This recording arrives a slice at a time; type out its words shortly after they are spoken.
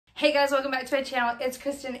Hey guys, welcome back to my channel. It's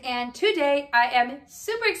Kristen, and today I am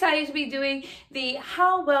super excited to be doing the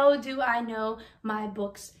How Well Do I Know My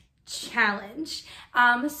Books challenge.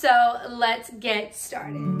 So let's get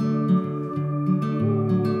started.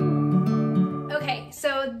 Okay,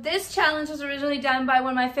 so this challenge was originally done by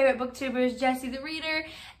one of my favorite booktubers, Jesse the Reader,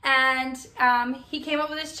 and he came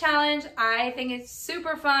up with this challenge. I think it's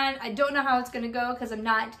super fun. I don't know how it's gonna go because I'm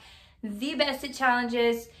not the best at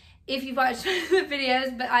challenges if you've watched the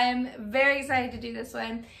videos, but I am very excited to do this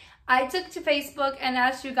one. I took to Facebook and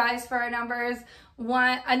asked you guys for numbers,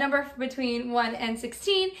 a number between 1 and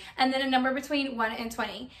 16, and then a number between 1 and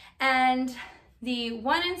 20. And the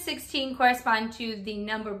 1 and 16 correspond to the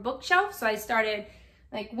number bookshelf. So I started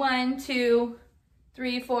like 1, 2,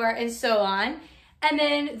 3, 4, and so on. And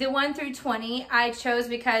then the 1 through 20 I chose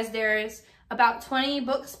because there's about 20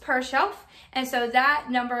 books per shelf. And so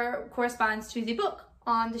that number corresponds to the book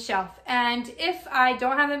on the shelf. And if I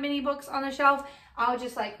don't have that many books on the shelf, I'll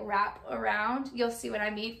just like wrap around. You'll see what I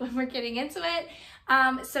mean when we're getting into it.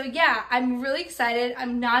 So yeah, I'm really excited.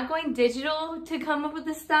 I'm not going digital to come up with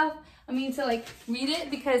this stuff. I mean to like read it,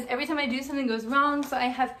 because every time I do something goes wrong. So I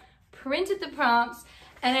have printed the prompts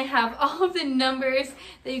and I have all of the numbers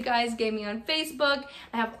that you guys gave me on Facebook.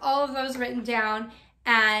 I have all of those written down,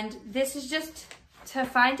 and this is just to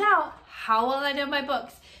find out how well I know my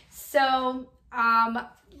books. So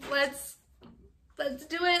let's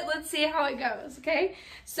do it. Let's see how it goes, okay?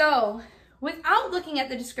 So without looking at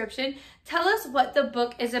the description, tell us what the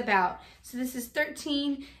book is about. So this is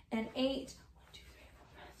 13 and 8. 1, 2, 3, 4,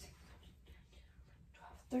 5, 6, 7, 8,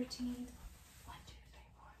 9, 10, 11, 12, 13. 1, 2, 3,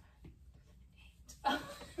 4, 5,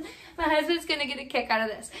 8. My husband's gonna get a kick out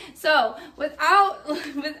of this. So without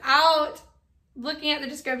looking at the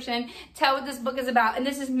description, tell what this book is about. And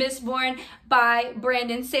this is Mistborn by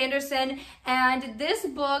Brandon Sanderson. And this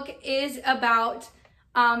book is about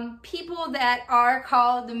people that are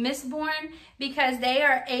called the Mistborn because they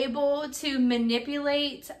are able to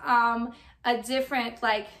manipulate a different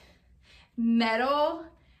like metal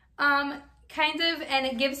kind of, and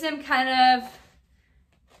it gives them kind of,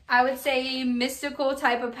 I would say, mystical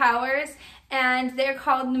type of powers. And they're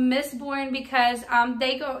called the Mistborn because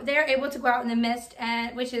they're able to go out in the mist,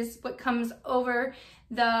 and which is what comes over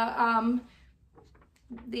the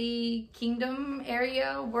kingdom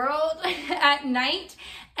area world at night,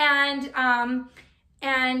 and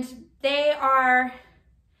they are,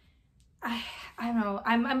 I don't know,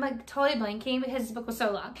 I'm like totally blanking because this book was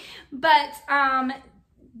so long, but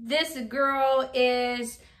this girl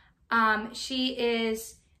is she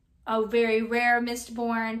is a very rare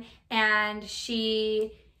Mistborn, and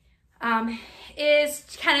she is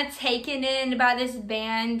kind of taken in by this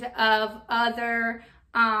band of other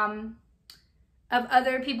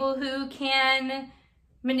people who can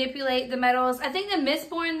manipulate the metals. I think the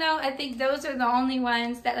Mistborn, though, I think those are the only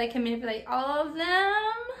ones that like can manipulate all of them.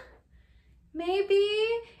 Maybe.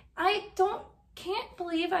 Can't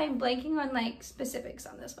believe I'm blanking on like specifics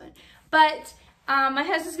on this one, but my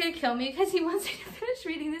husband's gonna kill me because he wants me to finish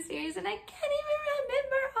reading the series and I can't even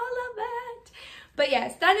remember all of it. But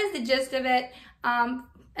yes, that is the gist of it.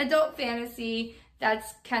 Adult fantasy,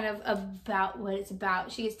 that's kind of about what it's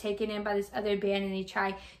about. She is taken in by this other band, and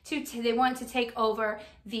they want to take over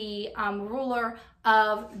the ruler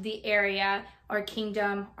of the area or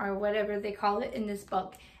kingdom or whatever they call it in this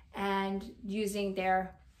book, and using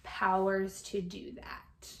their powers to do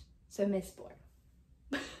that. So Mistborn.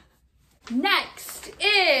 Next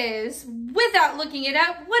is, without looking it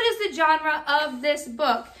up, what is the genre of this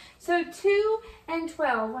book? So 2 and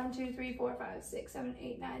 12. 1, 2, 3, 4, 5, 6, 7,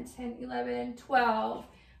 8, 9, 10, 11, 12.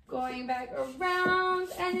 Going back around,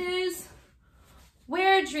 and it is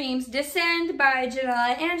Where Dreams Descend by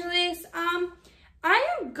Janella Angelis.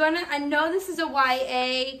 I know this is a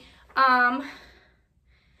YA.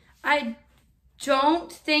 I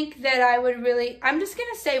don't think that I would really, I'm just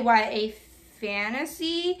gonna say YA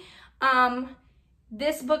fantasy.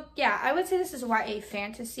 This book, yeah, I would say this is YA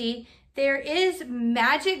fantasy. There is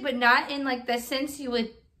magic, but not in like the sense you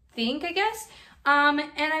would think, I guess. And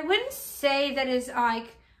I wouldn't say that is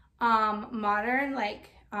like modern, like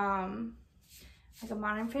a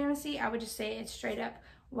modern fantasy. I would just say it's straight up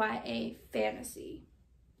YA fantasy.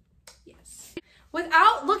 Yes.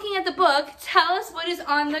 Without looking at the book, tell us what is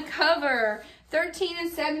on the cover. 13 and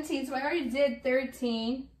 17. So I already did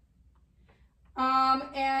 13.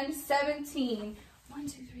 And 17. 1,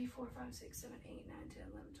 2, 3, 4, 5, 6, 7, 8, 9, 10,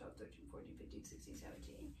 11, 12, 13, 14, 15, 16,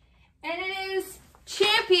 17. And it is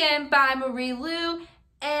Champion by Marie Lu,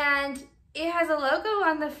 and it has a logo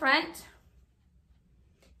on the front.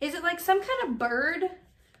 Is it like some kind of bird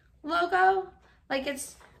logo? Like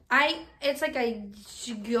it's It's like a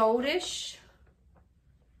goldish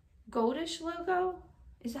logo.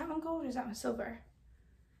 Is that one gold or is that one silver?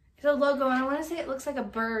 It's a logo, and I want to say it looks like a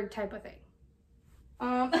bird type of thing.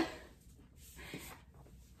 Oh,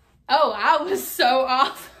 I was so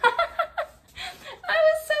off. I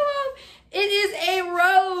was so off. It is a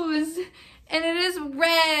rose, and it is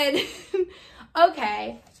red.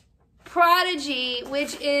 Okay. Prodigy,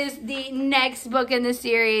 which is the next book in the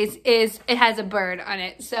series, it has a bird on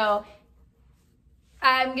it. So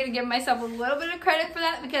I'm going to give myself a little bit of credit for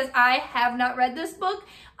that because I have not read this book.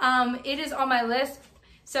 It is on my list.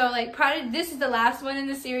 So like this is the last one in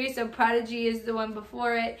the series, so Prodigy is the one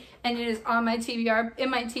before it, and it is on my TBR, in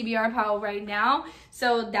my TBR pile right now.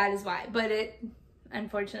 So that is why. But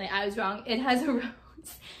unfortunately, I was wrong. It has a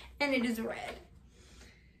rose, and it is red.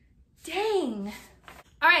 Dang.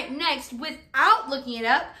 All right, next, without looking it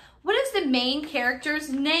up, what is the main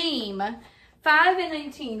character's name? 5 and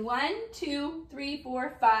 19. 1, 2, 3,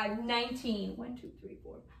 4, 5, 19. 1, 2, 3,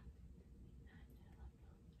 4,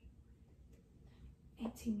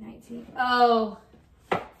 18, 19. Oh.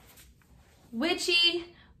 Witchy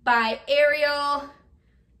by Ariel.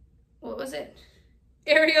 What was it?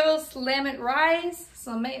 Ariel Slamit Rise.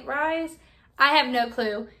 I have no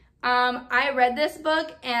clue. I read this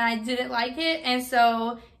book and I didn't like it, and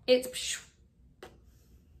so it's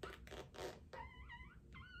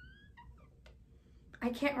I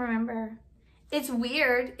can't remember. It's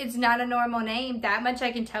weird. It's not a normal name. That much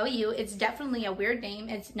I can tell you. It's definitely a weird name.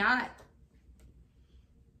 It's not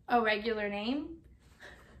a regular name.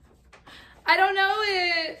 I don't know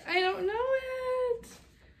it. I don't know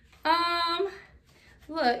it.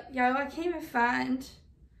 Look, y'all, I can't even find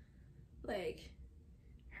like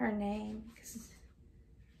her name because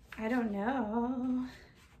I don't know.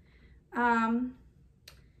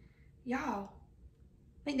 Y'all,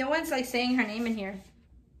 like no one's like saying her name in here.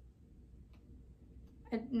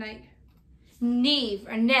 Like Neve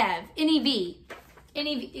or Nev, N-E-V,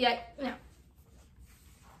 N-E-V. Yeah, no.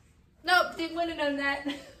 Nope, didn't want to know that.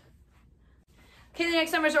 Okay, the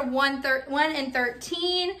next numbers are 1 and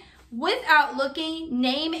 13. Without looking,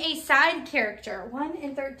 name a side character. 1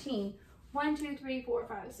 and 13. 1, 2, 3, 4,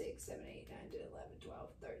 5, 6, 7, 8, 9, 10, 11, 12,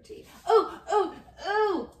 13.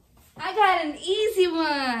 Oh! I got an easy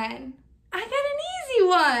one.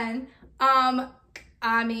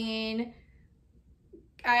 I mean,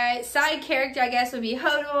 side character, I guess, would be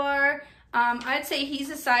Hodor. I'd say he's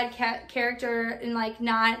a side character and like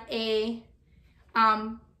not like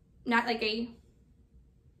a,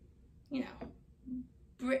 you know,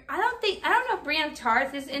 I don't know if Brienne of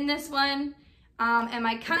Tarth is in this one. Am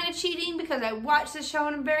I kind of cheating because I watched the show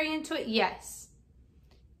and I'm very into it? Yes.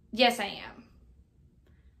 Yes, I am.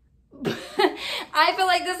 I feel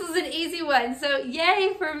like this was an easy one. So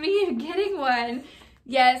yay for me getting one.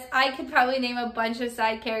 Yes, I could probably name a bunch of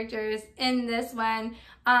side characters in this one.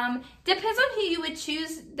 Depends on who you would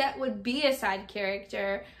choose that would be a side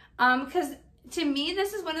character. Because to me,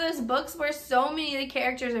 this is one of those books where so many of the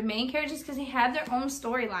characters are main characters because they have their own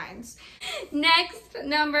storylines. Next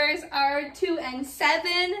numbers are 2 and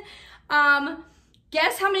 7.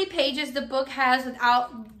 Guess how many pages the book has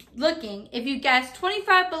without looking. If you guess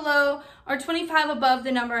 25 below or 25 above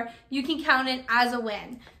the number, you can count it as a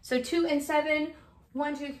win. So 2 and 7,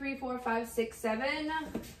 1, 2, 3, 4, 5, 6, 7.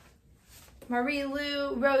 Marie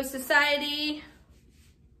Lu, Rose Society.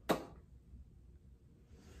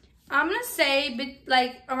 I'm gonna say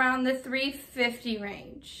like around the 350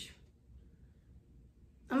 range.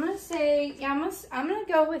 I'm gonna say, yeah, I'm gonna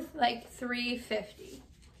go with like 350.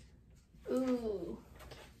 Ooh.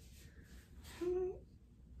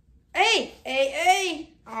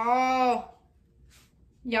 Hey. Oh.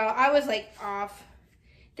 Y'all, I was like off.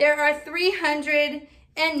 There are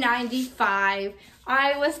 395.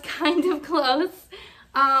 I was kind of close.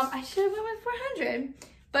 I should have went with 400.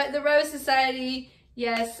 But the Rose Society,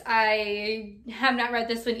 yes, I have not read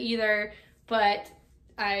this one either, but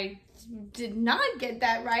I did not get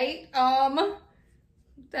that right.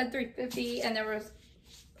 That 350, and there was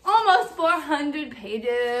almost 400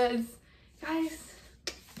 pages. Guys.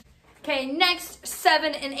 Okay, next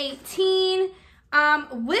 7 and 18.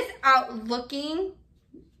 Without looking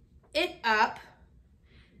it up,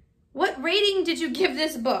 what rating did you give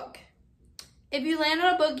this book? If you land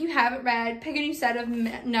on a book you haven't read, pick a new set of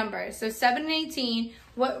numbers. So 7 and 18,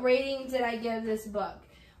 what rating did I give this book?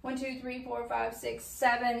 1, 2, 3, 4, 5, 6,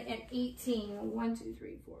 7, and 18. 1, 2,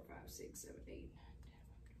 3, 4, 5, 6, 7, 8,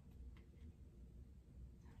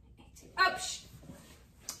 9, 10,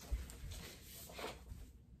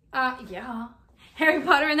 18. Yeah. Harry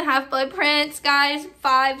Potter and the Half-Blood Prince, guys,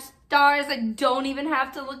 5 stars. I don't even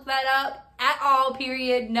have to look that up at all,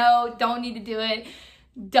 period. No, don't need to do it.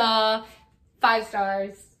 Duh. 5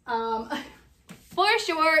 stars. For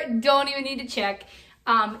sure, don't even need to check.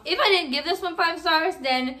 If I didn't give this one 5 stars,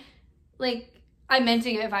 then like I meant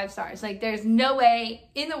to give it 5 stars. Like there's no way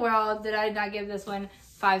in the world that I did not give this one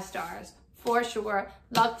 5 stars. For sure,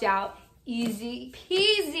 lucked out, easy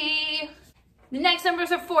peasy. The next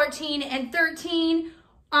numbers are 14 and 13.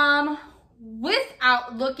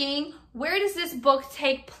 Without looking, where does this book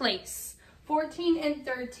take place? 14 and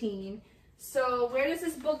 13. So where does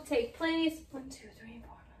this book take place? 1, 2, 3,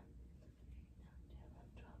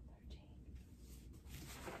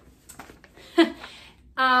 4,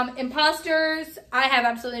 5. Imposters, I have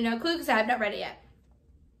absolutely no clue because I have not read it yet.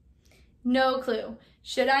 No clue.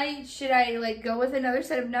 Should I like go with another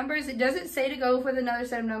set of numbers? It doesn't say to go with another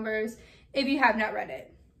set of numbers if you have not read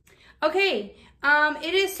it. Okay,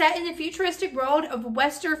 it is set in the futuristic world of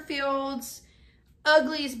Westerfield's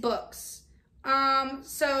Uglies books.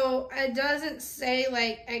 So it doesn't say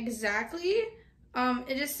like exactly.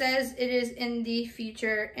 It just says it is in the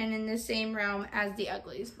future and in the same realm as the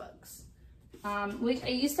Uglies books. Which I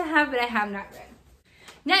used to have, but I have not read.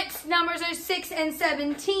 Next, numbers are 6 and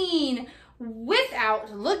 17.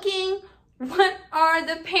 Without looking, what are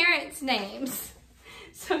the parents' names?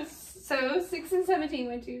 So 6 and 17,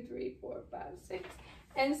 1, 2, 3, 4, 5, 6,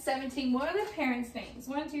 and 17. What are the parents' names?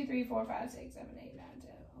 1, 2, 3, 4, 5, 6, 7, 8, 9,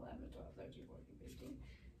 10, 11, 12, 13, 14, 15,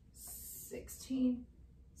 16,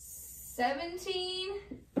 17.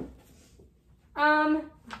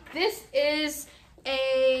 This is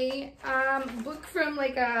a book from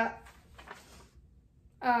like a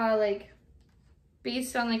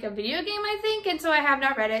based on like a video game, I think, and so I have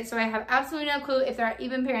not read it, so I have absolutely no clue if there are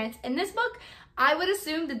even parents in this book. I would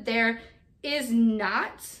assume that there is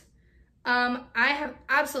not. I have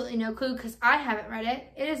absolutely no clue because I haven't read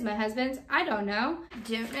it. It is my husband's. I don't know.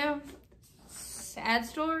 Don't know. Sad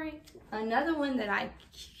story. Another one that I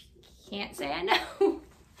can't say I know.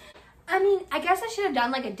 I mean, I guess I should have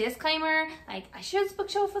done like a disclaimer. Like I share this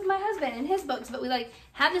bookshelf with my husband and his books, but we like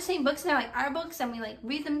have the same books now, like our books, and we like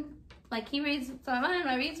read them. Like he reads some of mine,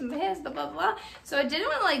 I read some of his, blah, blah, blah. So I didn't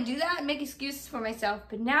want to like do that and make excuses for myself.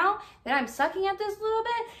 But now that I'm sucking at this a little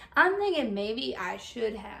bit, I'm thinking maybe I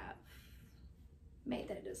should have made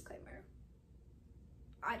that disclaimer.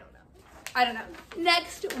 I don't know.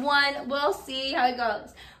 Next one, we'll see how it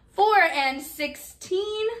goes. 4 and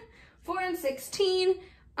 16. 4 and 16.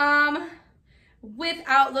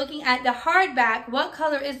 Without looking at the hardback, what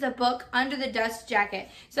color is the book under the dust jacket?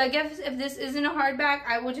 So I guess if this isn't a hardback,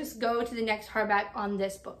 I will just go to the next hardback on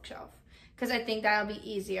this bookshelf because I think that'll be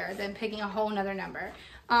easier than picking a whole nother number.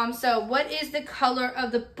 So what is the color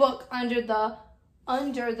of the book under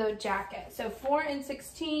the jacket? So 4 and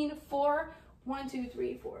 16, 4, 1, 2,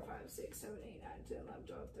 3, 4, 5, 6, 7, 8, 9, 10, 11,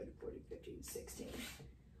 12, 13, 14, 15, 16.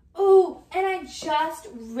 Oh, and I just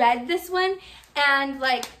read this one and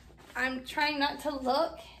like, I'm trying not to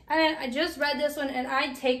look, and I just read this one, and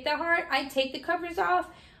I take the covers off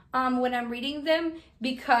when I'm reading them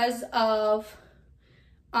because of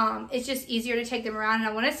it's just easier to take them around. And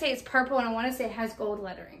I want to say it's purple, and I want to say it has gold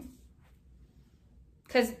lettering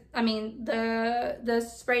because I mean the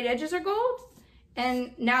sprayed edges are gold,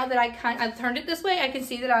 and now that I've turned it this way, I can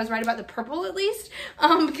see that I was right about the purple at least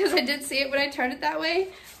because I did see it when I turned it that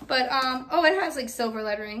way. But oh, it has like silver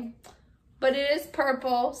lettering. But it is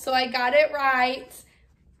purple, so I got it right.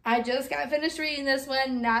 I just got finished reading this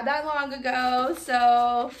one not that long ago,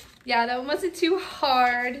 so yeah, that one wasn't too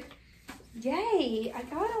hard. Yay, I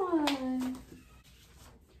got one.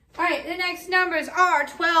 All right, the next numbers are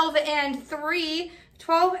 12 and 3.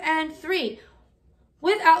 12 and 3.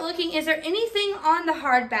 Without looking, is there anything on the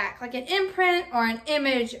hardback, like an imprint or an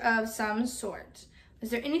image of some sort? Is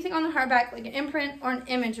there anything on the hardback, like an imprint or an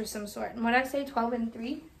image of some sort? And what did I say, 12 and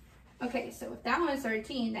 3? Okay, so if that one is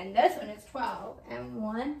 13, then this one is 12. And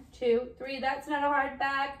 1, 2, 3, that's not a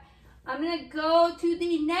hardback. I'm gonna go to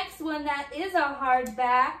the next one that is a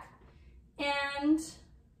hardback. And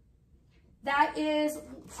that is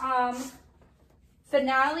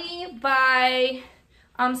Finale by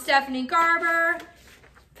Stephanie Garber.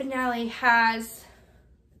 Finale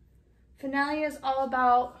is all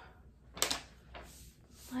about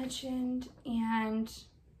legend and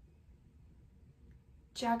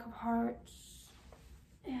Jack of Hearts,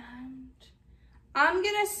 and I'm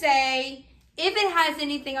gonna say if it has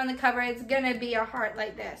anything on the cover, it's gonna be a heart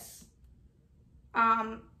like this.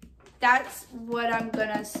 That's what I'm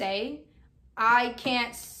gonna say. I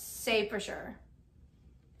can't say for sure,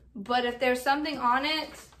 but if there's something on it,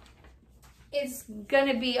 it's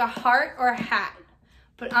gonna be a heart or a hat.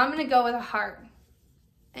 But I'm gonna go with a heart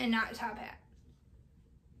and not a top hat.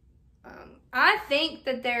 I think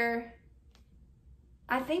there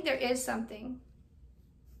is something,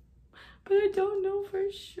 but I don't know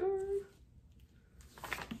for sure.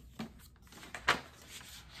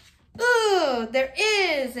 Ooh, there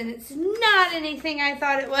is, and it's not anything I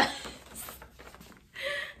thought it was.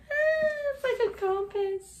 It's like a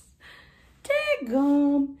compass.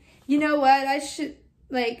 Daggum. You know what? I should,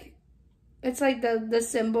 like, it's like the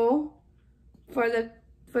symbol for the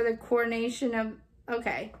coronation of,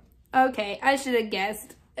 okay, I should have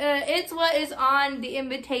guessed. It's what is on the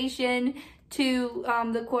invitation to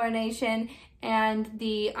the coronation and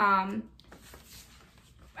the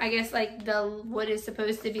I guess like what is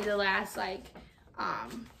supposed to be the last like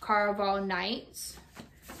Carnival nights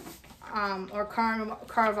or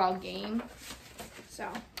Carnival game. So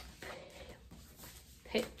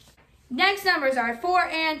next numbers are 4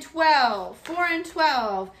 and 12. 4 and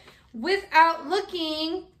 12. Without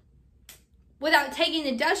taking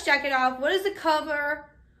the dust jacket off, what is the color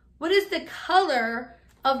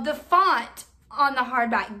of the font on the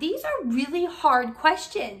hardback? These are really hard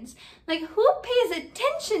questions. Like, who pays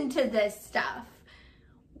attention to this stuff?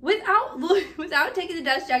 Without taking the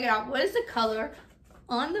dust jacket off, what is the color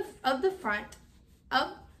of the front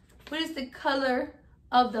of, what is the color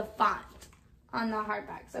of the font on the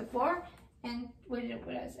hardback? So 4 and, what did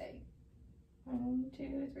I say? 1,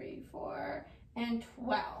 2, 3, 4, and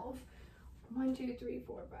 12. 1, 2, 3,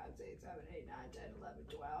 4, 5, 6, 7, 8, 9, 10, 11,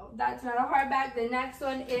 12. That's not a hardback. The next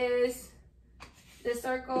one is the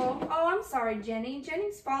circle. Oh, I'm sorry, Jenny.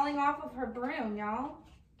 Jenny's falling off of her broom, y'all.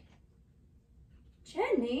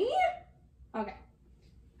 Jenny? Okay.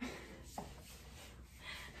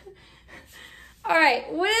 All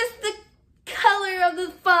right, what is the color of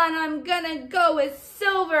the font? I'm gonna go with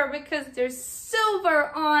silver because there's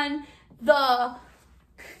silver on the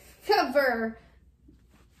cover.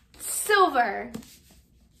 Silver.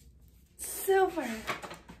 Silver.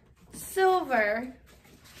 Silver.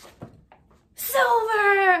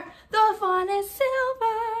 Silver! The font is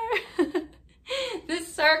silver! The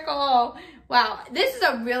circle. Wow, this is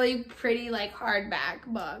a really pretty like hardback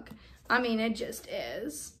book. I mean, it just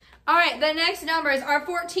is. All right, the next numbers are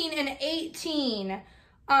 14 and 18.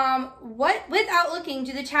 Without looking,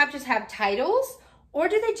 do the chapters have titles or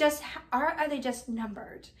do they just are they just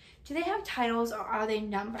numbered? Do they have titles or are they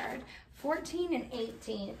numbered? 14 and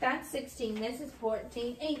 18. That's 16. This is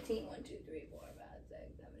 14. 18. 1, 2, 3, 4, 5, 6,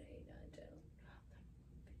 7, 8, 9,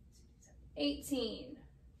 10, 18.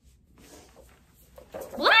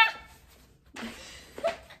 What?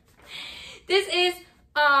 This is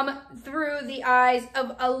through the eyes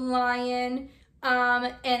of a lion.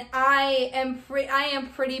 And I am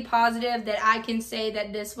pretty positive that I can say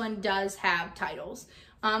that this one does have titles.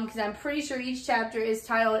 Because I'm pretty sure each chapter is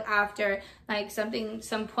titled after like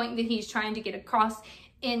some point that he's trying to get across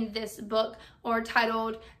in this book, or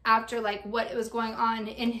titled after like what was going on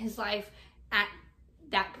in his life at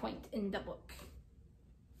that point in the book.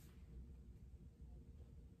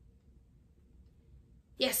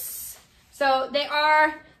 Yes. So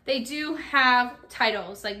they do have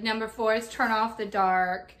titles. Like number 4 is Turn Off the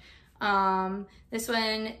Dark. This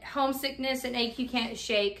one, Homesickness and Ache You Can't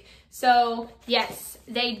Shake. So yes,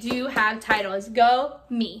 they do have titles. Go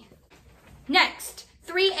me. Next,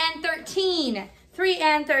 3 and 13. 3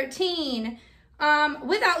 and 13.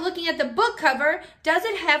 Without looking at the book cover, does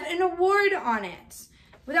it have an award on it?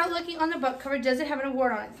 Without looking on the book cover, does it have an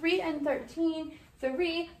award on it? 3 and 13.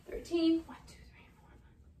 3, 13. 1, 2, 3, 4,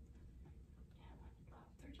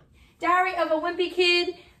 5, 13. Diary of a Wimpy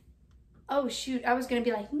Kid. Oh shoot, I was gonna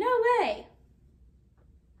be like, no way.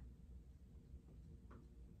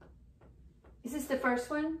 Is this the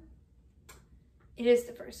first one? It is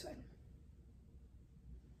the first one.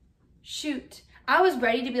 Shoot, I was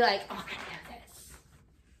ready to be like, oh, I know this.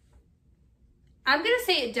 I'm gonna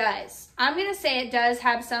say it does. I'm gonna say it does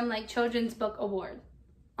have some like children's book award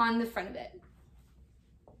on the front of it.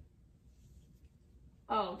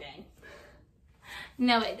 Oh, dang.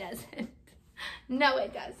 No, it doesn't. No,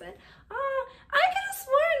 it doesn't. I could have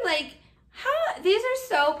sworn, like, how these are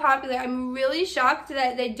so popular. I'm really shocked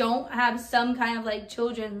that they don't have some kind of like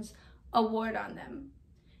children's award on them.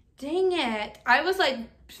 Dang it. I was like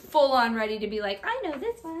full on ready to be like, I know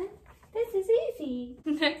this one. This is easy.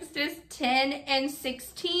 Next is 10 and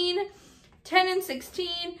 16. 10 and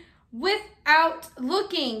 16. Without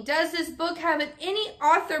looking, does this book have any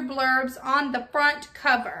author blurbs on the front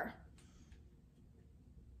cover?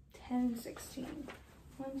 10 and 16.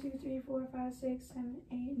 1, 2, 3, 4, 5, 6, 7,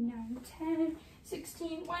 8, 9, 10,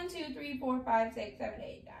 16. 1, 2, 3, 4, 5, 6, 7,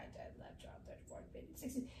 8, 9, 10, 11, 12, 13, 14, 15,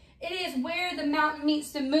 16. It is Where the Mountain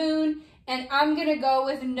Meets the Moon. And I'm gonna go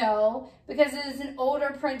with no, because it is an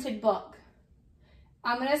older printed book.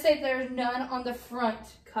 I'm gonna say there's none on the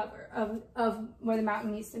front cover of Where the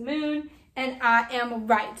Mountain Meets the Moon, and I am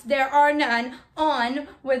right. There are none on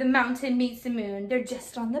Where the Mountain Meets the Moon. They're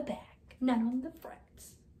just on the back, none on the front.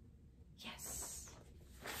 Yes.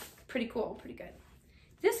 Pretty cool, pretty good.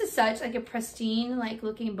 This is such like a pristine like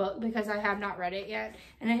looking book because I have not read it yet,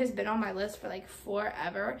 and it has been on my list for like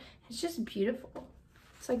forever. It's just beautiful.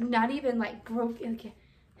 It's like not even like broken, like, it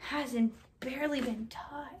hasn't barely been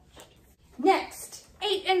touched. Next,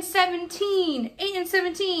 8 and 17. 8 and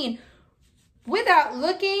 17. Without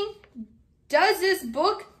looking, does the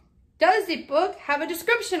book have a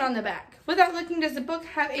description on the back? Without looking, does the book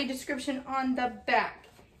have a description on the back?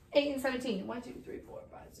 8 and 17. 1, 2, 3, 4,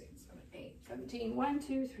 5, 6, 7, 8, 17. 1,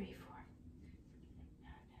 2, 3, 4,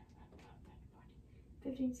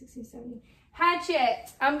 15, 16, 17.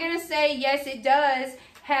 Hatchet. I'm going to say yes, it does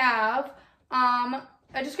have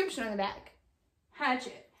a description on the back.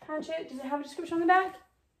 Hatchet. Hatchet. Does it have a description on the back?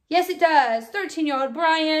 Yes, it does. 13-year-old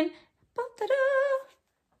Brian. Ba-da-da.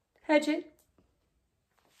 Hatchet.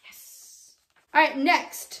 Yes. All right,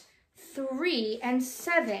 next. 3 and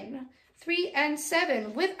 7. 3 and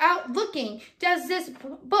 7. Without looking, does this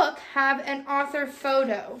book have an author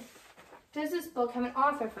photo? Does this book have an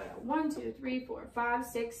author photo? 1, 2, 3, 4, 5,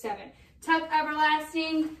 6, 7. Tuck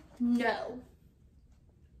Everlasting? No.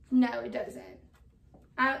 No, it doesn't.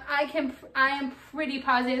 I am pretty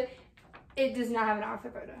positive it does not have an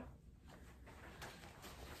author photo.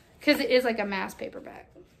 Because it is like a mass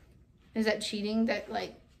paperback. Is that cheating? That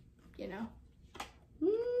like, you know?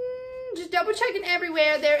 Just double checking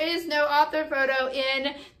everywhere. There is no author photo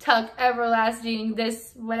in Tuck Everlasting.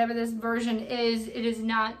 This, whatever this version is, it is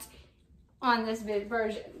not on this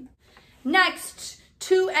version. Next,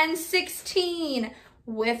 2 and 16.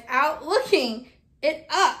 Without looking it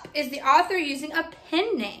up, is the author using a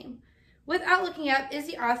pen name? Without looking up, is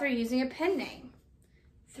the author using a pen name?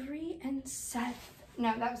 3 and 7.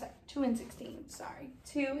 No, that was 2 and 16. Sorry.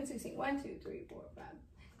 2 and 16. 1, 2, 3, 4, 5.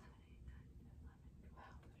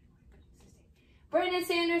 Brandon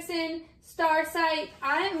Sanderson, Starsight.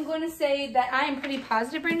 I am going to say that I am pretty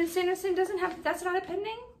positive Brandon Sanderson doesn't have, that's not a pen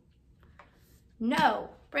name? No,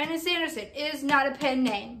 Brandon Sanderson is not a pen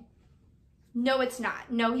name. No, it's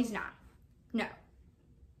not. No, he's not. No.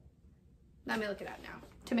 Let me look it up now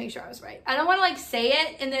to make sure I was right. I don't want to like say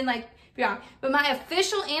it and then like be wrong. But my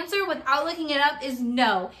official answer without looking it up is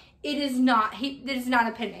no. It is not. It is not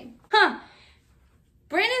a pen name. Huh.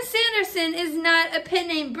 Brandon Sanderson is not a pen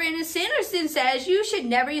name. Brandon Sanderson says you should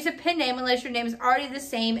never use a pen name unless your name is already the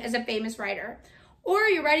same as a famous writer. Or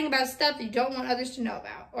you're writing about stuff that you don't want others to know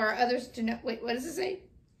about. Or others to know. Wait, what does it say?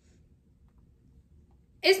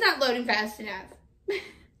 It's not loading fast enough.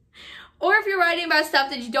 Or if you're writing about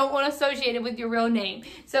stuff that you don't want associated with your real name.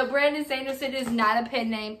 So Brandon Sanderson is not a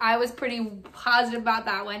pen name. I was pretty positive about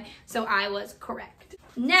that one. So I was correct.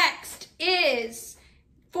 Next is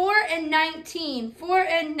 4 and 19. 4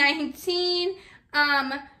 and 19.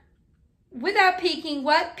 Without peeking,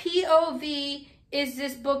 what POV is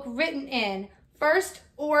this book written in? First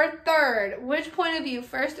or third? Which point of view?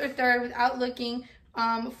 First or third without looking?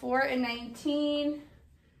 4 and 19.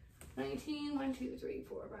 19, 1, 2, 3,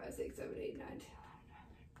 4, 5, 6, 7, 8, 9, 10, 11,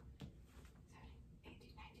 12, 18,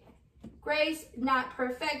 19. Grace, not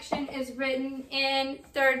perfection, is written in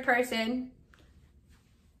third person.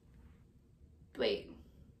 Wait.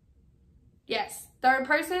 Yes, third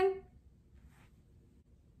person.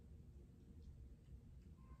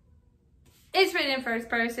 It's written in first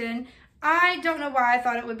person. I don't know why I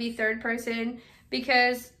thought it would be third person,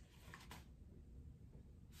 because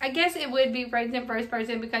I guess it would be written in first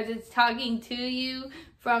person because it's talking to you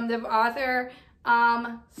from the author.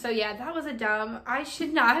 So yeah, that was a dumb. I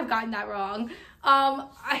should not have gotten that wrong.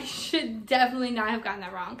 I should definitely not have gotten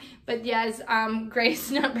that wrong. But yes, Grace,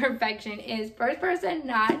 not perfection is first person,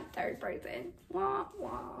 not third person. Wah,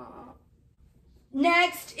 wah.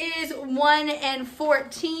 Next is 1 and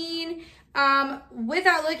 14.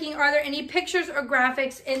 Without looking, are there any pictures or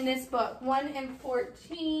graphics in this book? 1 and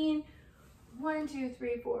 14. 1, 2,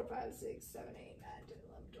 3, 4, 5, 6, 7, 8, 9, 10,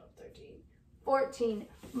 11, 12, 13, 14.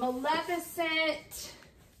 Maleficent.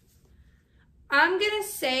 I'm going to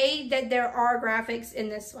say that there are graphics in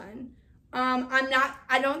this one.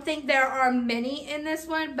 I don't think there are many in this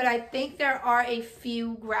one, but I think there are a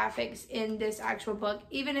few graphics in this actual book,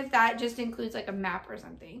 even if that just includes like a map or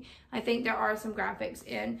something. I think there are some graphics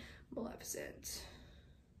in Maleficent.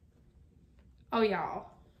 Oh, y'all.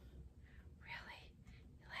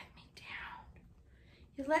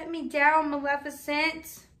 You let me down,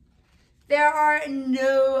 Maleficent. There are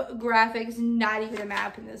no graphics, not even a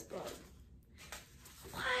map in this book.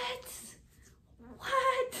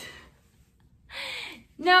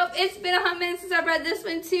 Nope, it's been a hot minute since I've read this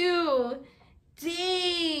one too.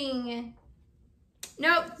 Dang.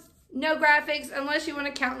 Nope, no graphics unless you want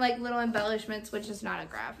to count like little embellishments, which is not a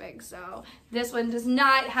graphic. So this one does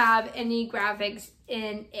not have any graphics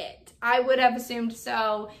in it. I would have assumed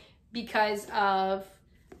so because of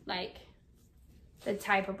like the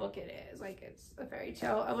type of book it is. Like it's a fairy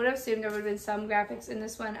tale. I would have assumed there would have been some graphics in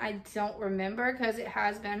this one. I don't remember because it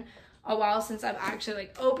has been a while since I've actually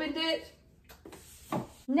like opened it.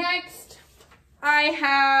 Next, I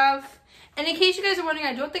have, and in case you guys are wondering,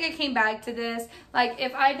 I don't think I came back to this. Like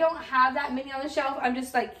if I don't have that many on the shelf, I'm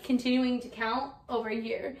just like continuing to count over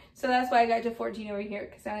here. So that's why I got to 14 over here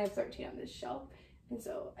because I only have 13 on this shelf. And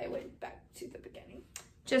so I went back to the beginning,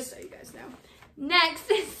 just so you guys know. Next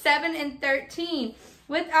is 7 and 13.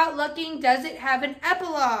 Without Looking, does it have an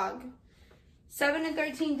epilogue? 7 and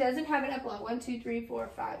 13 doesn't have an epilogue. 1, 2, 3, 4,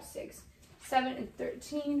 5, 6. 7 and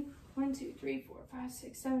 13. 1, 2, 3, 4, 5,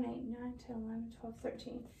 6, 7, 8, 9, 10, 11, 12,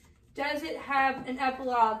 13. Does it have an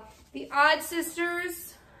epilogue? The Odd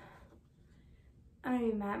Sisters. I'm not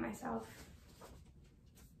even mad at myself.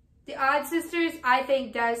 The Odd Sisters, I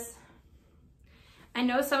think, does. I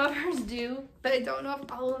know some of hers do, but I don't know if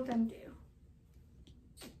all of them do.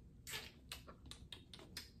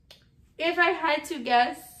 If I had to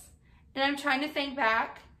guess, and I'm trying to think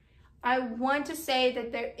back, I want to say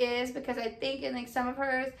that there is, because I think in like some of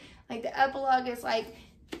hers, like the epilogue is like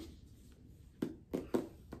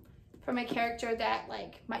from a character that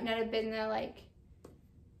like might not have been the like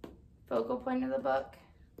focal point of the book,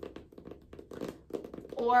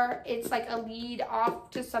 or it's like a lead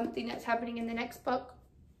off to something that's happening in the next book.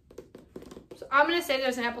 So I'm gonna say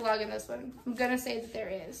there's an epilogue in this one. I'm gonna say that there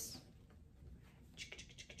is.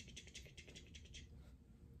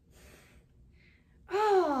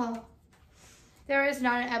 Oh, there is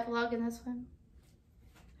not an epilogue in this one.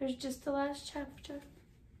 There's just the last chapter.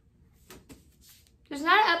 There's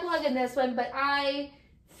not an epilogue in this one, but I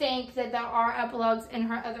think that there are epilogues in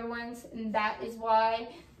her other ones, and that is why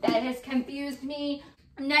that has confused me.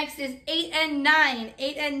 Next is 8 and 9.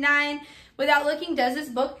 8 and 9, Without Looking, does this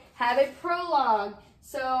book have a prologue?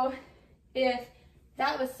 So if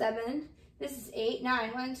that was 7, this is 8,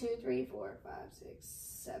 9. 1, 2, 3, 4, 5, 6,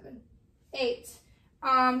 7, 8.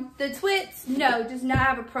 The Twits, no, does not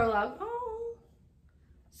have a prologue. Oh,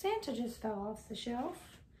 Santa just fell off the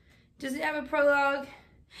shelf. Does it have a prologue?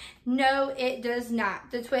 No, it does not.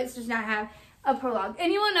 The Twits does not have a prologue.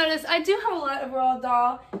 And you will notice I do have a lot of Roald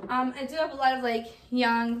Dahl. I do have a lot of like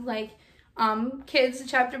young, like kids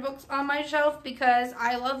chapter books on my shelf because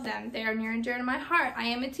I love them. They are near and dear to my heart. I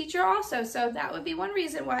am a teacher also, so that would be one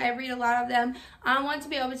reason why I read a lot of them. I want to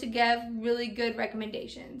be able to give really good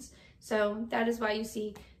recommendations. So that is why you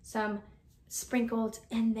see some sprinkled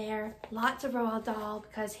in there. Lots of Roald Dahl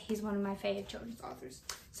because he's one of my favorite children's authors.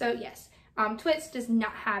 So yes, Twits does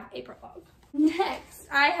not have a prologue. Next,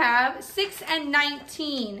 I have 6 and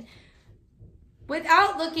 19.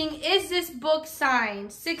 Without Looking, is this book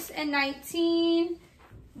signed? 6 and 19.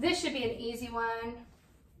 This should be an easy one.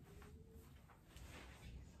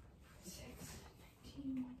 6,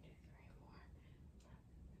 19, 1, 2,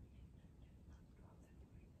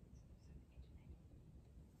 3,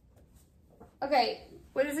 4. Okay,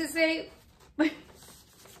 what does it say?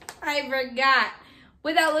 I forgot.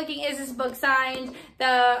 Without Looking, is this book signed?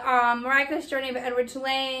 The Miraculous Journey of Edward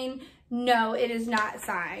Tulane. No, it is not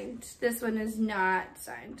signed. This one is not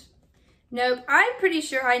signed. Nope. I'm pretty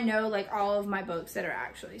sure I know like all of my books that are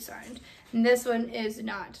actually signed. And this one is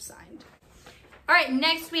not signed. All right,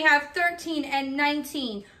 next we have 13 and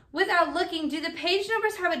 19. Without Looking, do the page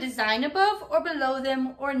numbers have a design above or below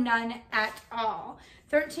them or none at all?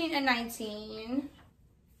 13 and 19.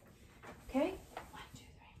 Okay. 1, 2,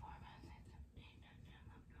 3, 4, 5, 6, 7, 8, 9, 10,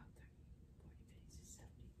 11, 12, 13, 14, 15,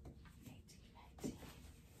 16, 17, 18, 19.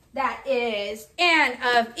 That is Anne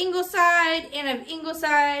of Ingleside. Anne of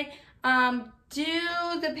Ingleside.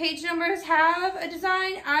 Do the page numbers have a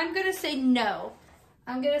design? I'm going to say no.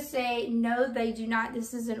 I'm going to say no, they do not.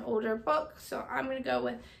 This is an older book, so I'm going to go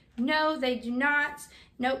with no, they do not.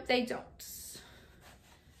 Nope, they don't.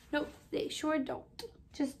 Nope, they sure don't.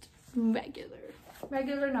 Just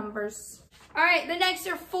regular numbers. All right, the next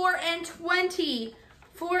are 4 and 20.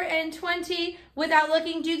 4 and 20, Without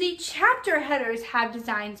Looking, do the chapter headers have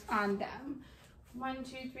designs on them? 1,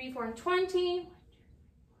 2, 3, 4, and 20.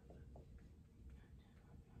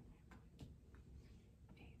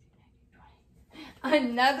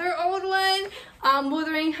 Another old one,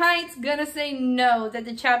 Wuthering Heights, gonna say no, that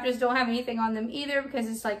the chapters don't have anything on them either because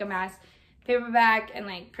it's like a mass paperback and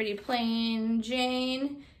like pretty plain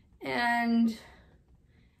Jane. And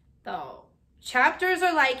the chapters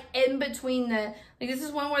are like in between the, like this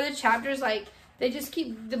is one where the chapters like,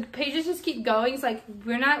 the pages just keep going. It's like,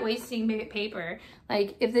 we're not wasting paper.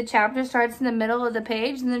 Like if the chapter starts in the middle of the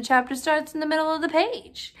page, then the chapter starts in the middle of the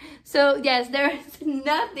page. So yes, there is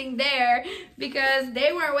nothing there because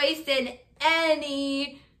they weren't wasting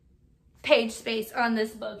any page space on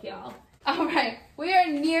this book, y'all. All right, we are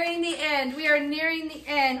nearing the end. We are nearing the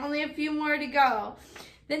end. Only a few more to go.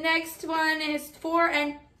 The next one is 4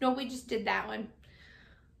 and, no, we just did that one.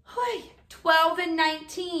 12 and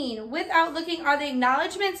 19. Without looking, are the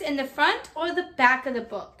acknowledgments in the front or the back of the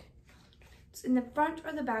book? It's in the front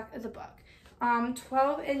or the back of the book.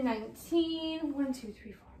 12 and 19. 1, 2, 3, 4, 5,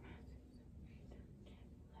 6, 7,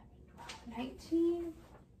 8, 9, 10, 11, 12, 19.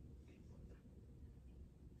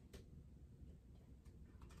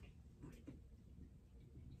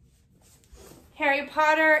 Harry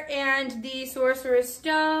Potter and the Sorcerer's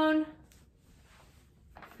Stone.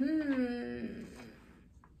 The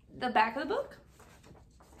back of the book?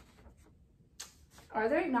 Are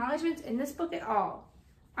there acknowledgments in this book at all?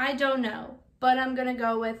 I don't know, but I'm gonna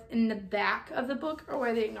go with in the back of the book or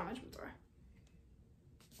where the acknowledgments are.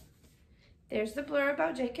 There's the blurb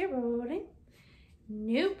about J.K. Rowling.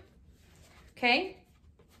 Nope. Okay,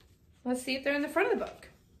 let's see if they're in the front of the book.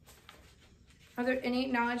 Are there any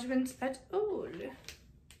acknowledgments at all?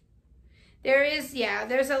 There is, yeah,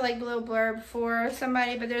 there's a like little blurb for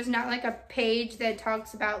somebody, but there's not like a page that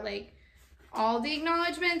talks about like all the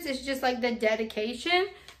acknowledgments. It's just like the dedication.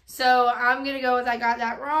 So I'm gonna go with I got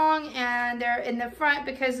that wrong, and they're in the front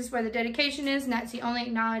because this is where the dedication is, and that's the only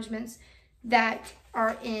acknowledgments that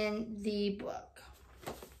are in the book.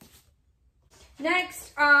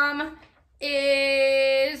 Next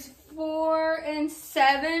is 4 and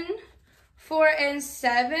 7. 4 and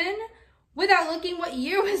 7. Without looking, what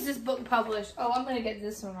year was this book published? Oh, I'm gonna get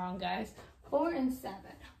this one wrong, guys. 4 and 7.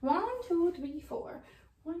 1, 2, 3, 4.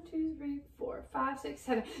 1, 2, 3, 4, 5, 6,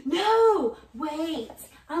 7. No, wait.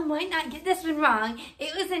 I might not get this one wrong.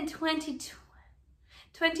 It was in 2020.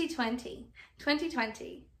 2020.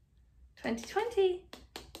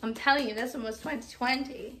 I'm telling you, this one was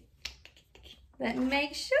 2020. Let me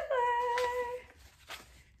make sure.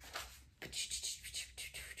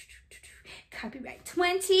 Copyright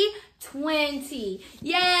 2020.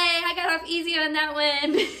 Yay, I got off easy on that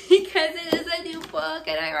one because it is a new book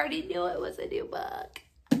and I already knew it was a new book.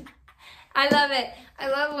 I love it. I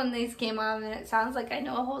love when these came on and it sounds like I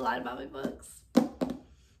know a whole lot about my books.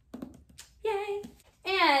 Yay.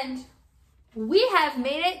 And we have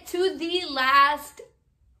made it to the last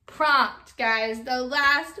prompt, guys. The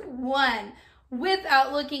last one.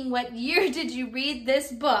 Without looking, what year did you read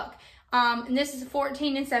this book? And this is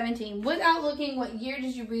 14 and 17. Without looking, what year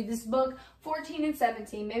did you read this book? 14 and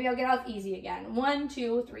 17. Maybe I'll get off easy again. 1,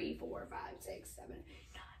 2, 3, 4, 5, 6, 7, 8,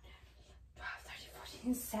 9, 12, 13, 14,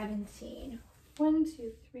 and 17. 1,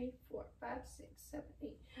 2, 3, 4, 5, 6, 7,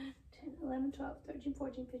 8, 10, 11, 12, 13,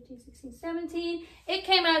 14, 15, 16, 17. It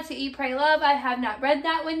came out to Eat, Pray, Love. I have not read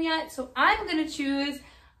that one yet, so I'm going to choose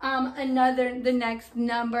the next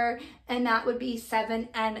number, and that would be 7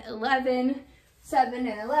 and 11. 7 and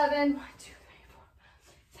 11. 1, 2, 3, 4,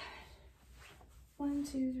 7. 1,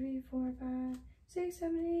 2, 3, 4, 5, 6,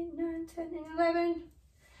 7, 8, 9, 10, and 11.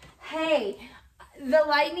 Hey, The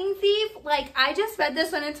Lightning Thief, like I just read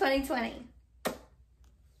this one in 2020.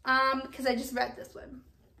 Because I just read this one.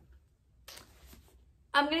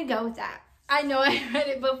 I'm gonna go with that. I know I read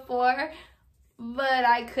it before, but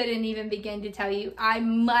I couldn't even begin to tell you.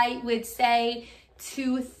 I would say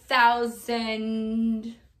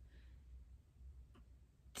 2000.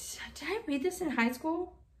 Did I read this in high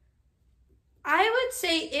school? I would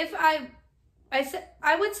say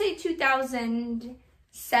I would say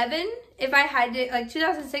 2007 if I had to, like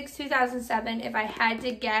 2006, 2007 if I had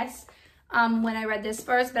to guess when I read this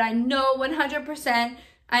first, but I know 100%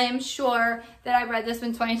 I am sure that I read this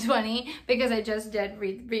in 2020 because I just did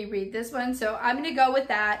reread this one. So I'm going to go with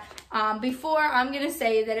that. Before, I'm going to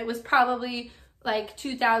say that it was probably like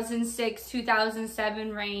 2006,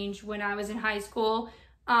 2007 range when I was in high school.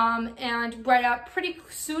 And read up pretty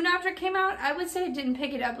soon after it came out. I would say I didn't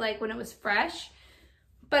pick it up like when it was fresh,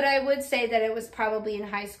 but I would say that it was probably in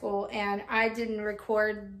high school and I didn't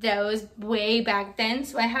record those way back then.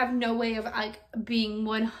 So I have no way of like being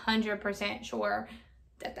 100% sure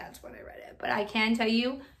that that's when I read it, but I can tell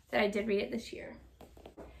you that I did read it this year.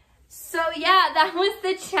 So yeah, that was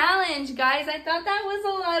the challenge, guys. I thought that was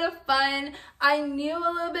a lot of fun. I knew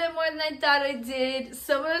a little bit more than I thought I did.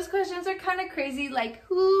 Some of those questions are kind of crazy, like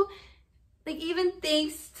who like even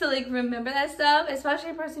thinks to like remember that stuff,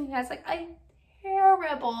 especially a person who has like a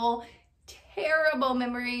terrible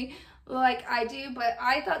memory. like I do, but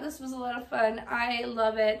I thought this was a lot of fun. I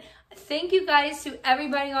love it. Thank you guys to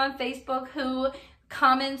everybody on Facebook who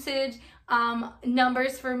commented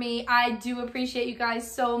numbers for me. I do appreciate you guys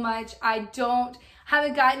so much. I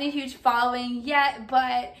haven't gotten a huge following yet,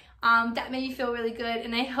 but that made me feel really good,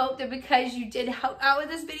 and I hope that because you did help out with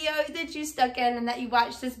this video that you stuck in and that you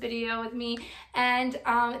watched this video with me, and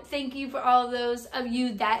thank you for all those of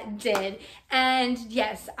you that did. And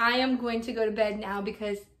yes, I am going to go to bed now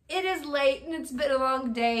because it is late and it's been a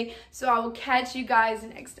long day, so I will catch you guys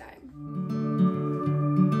next time.